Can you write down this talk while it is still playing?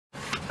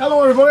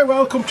Hello everybody,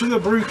 welcome to the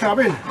brew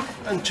cabin,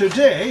 and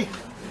today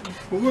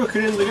we're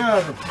working in the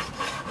garden.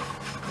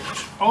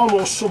 It's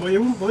almost summer, you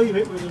wouldn't believe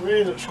it with the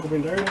rain that's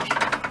coming down.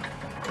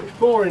 It's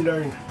pouring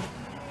down.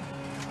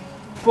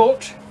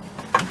 But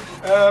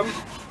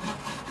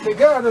the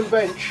garden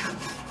bench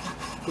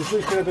was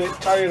looking a bit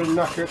tired and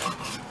knackered,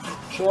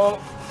 so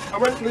I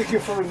went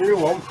looking for a new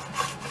one,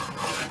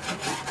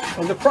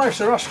 and the price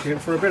they're asking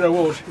for a bit of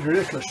wood is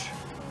ridiculous.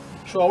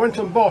 So I went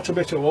and bought a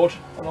bit of wood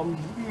and I'm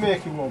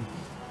making one.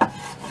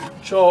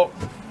 So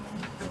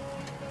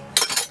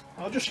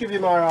I'll just give you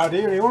my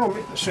idea, and you want to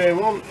make the same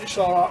one, it's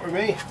alright with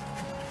me.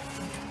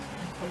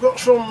 I've got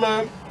some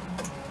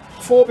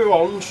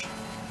 4x1s,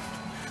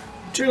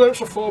 2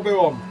 lengths of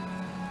 4x1.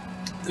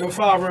 They're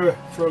 5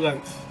 for a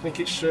length, I think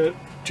it's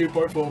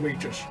 2.4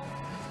 metres.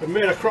 I've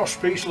made a cross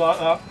piece like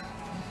that,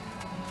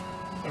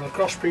 and a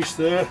cross piece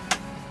there,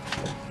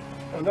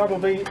 and that'll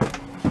be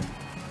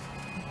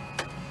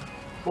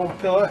one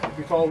pillar, if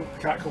you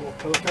can't call it a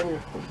pillar, can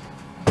you?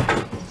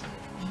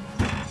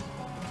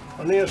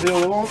 And here's the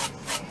other one.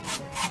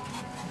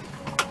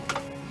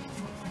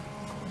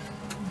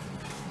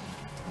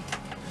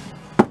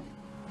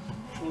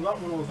 So that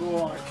one will go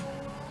like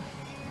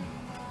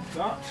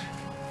that.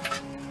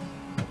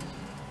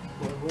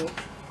 Well, it won't.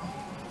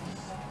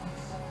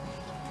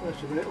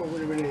 Wait a minute, what would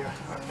have been here?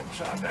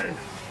 Upside down.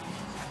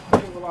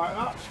 Another like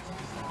that.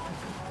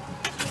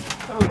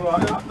 Another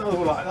like that,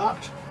 another like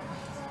that.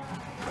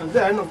 And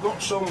then I've got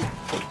some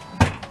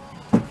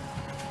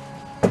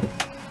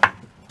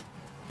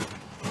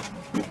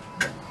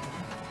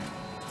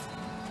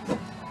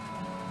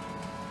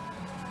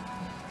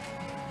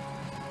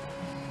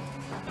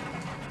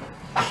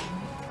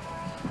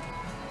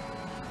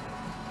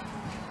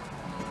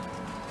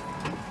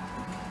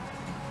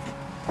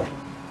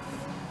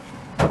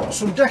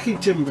decking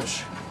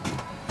timbers.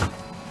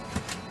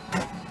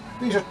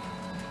 These are,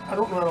 I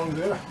don't know how long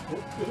they are,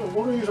 but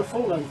one of these are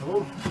full length of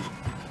them.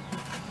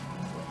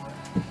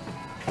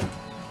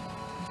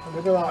 And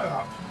they'll be like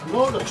that. And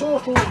look, the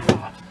total of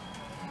that,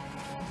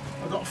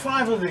 I've got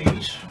 5 of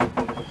these,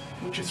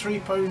 which are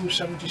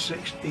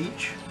 £3.76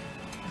 each,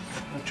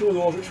 and 2 of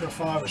those which are a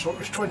fiver, so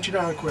it's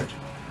 29 quid.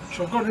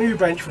 So I've got a new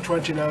bench for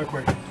 29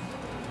 quid.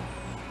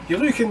 You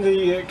look in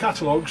the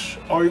catalogues,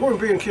 or you go in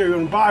B&Q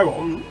and buy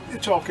one, you're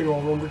talking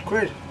over 100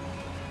 quid.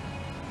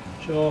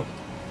 So,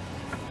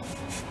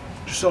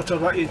 just thought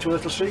I'd let you into a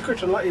little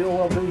secret and let you know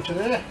what I'm doing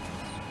today.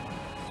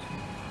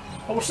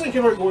 I was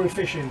thinking about going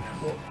fishing,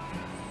 but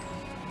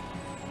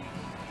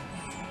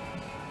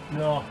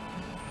no.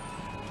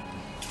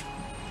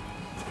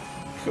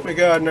 Look at my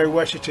garden, how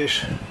wet it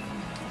is.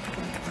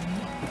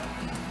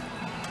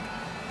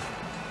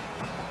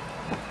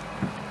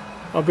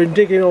 I've been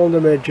digging all the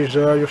edges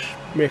there, just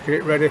making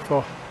it ready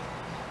for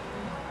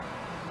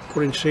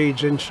putting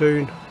seeds in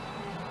soon.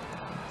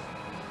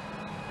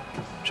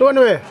 So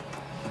anyway,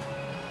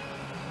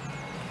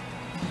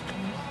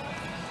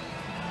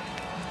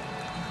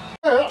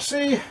 that's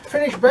the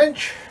finished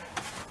bench.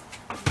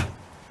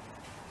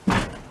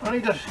 I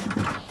need a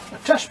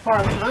test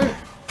pilot now.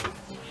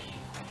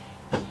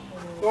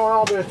 Go on,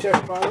 I'll be a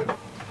test pilot.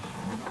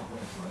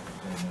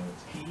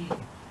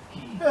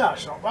 Yeah,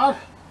 that's not bad.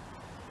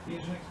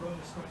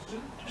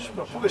 Just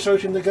put this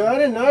out in the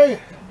garden now.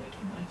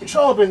 It's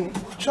all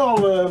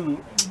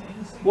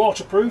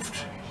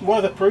waterproofed,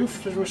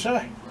 weatherproofed as we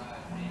say,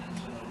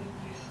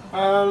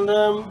 and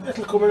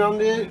it'll come in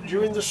handy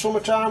during the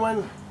summertime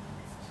when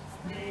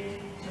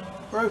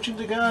we're out in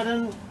the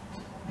garden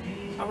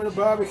having a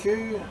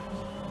barbecue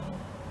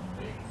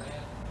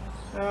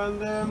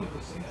and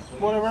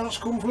whatever else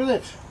comes with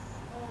it.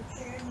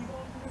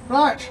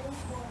 Right.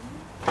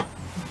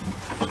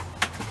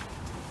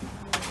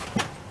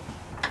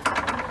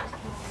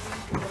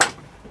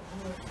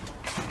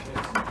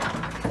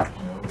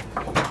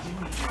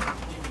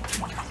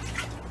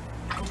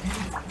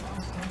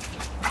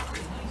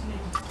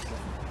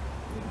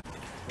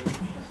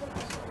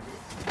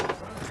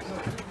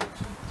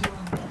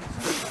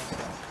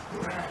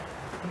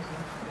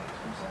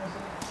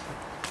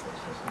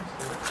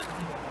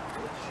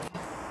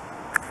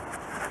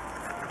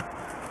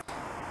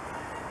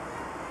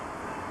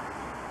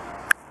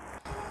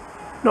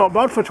 Not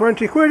bad for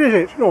 20 quid, is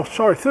it? No,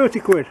 sorry,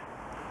 30 quid.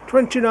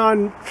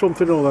 29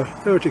 something or other,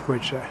 30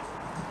 quid say.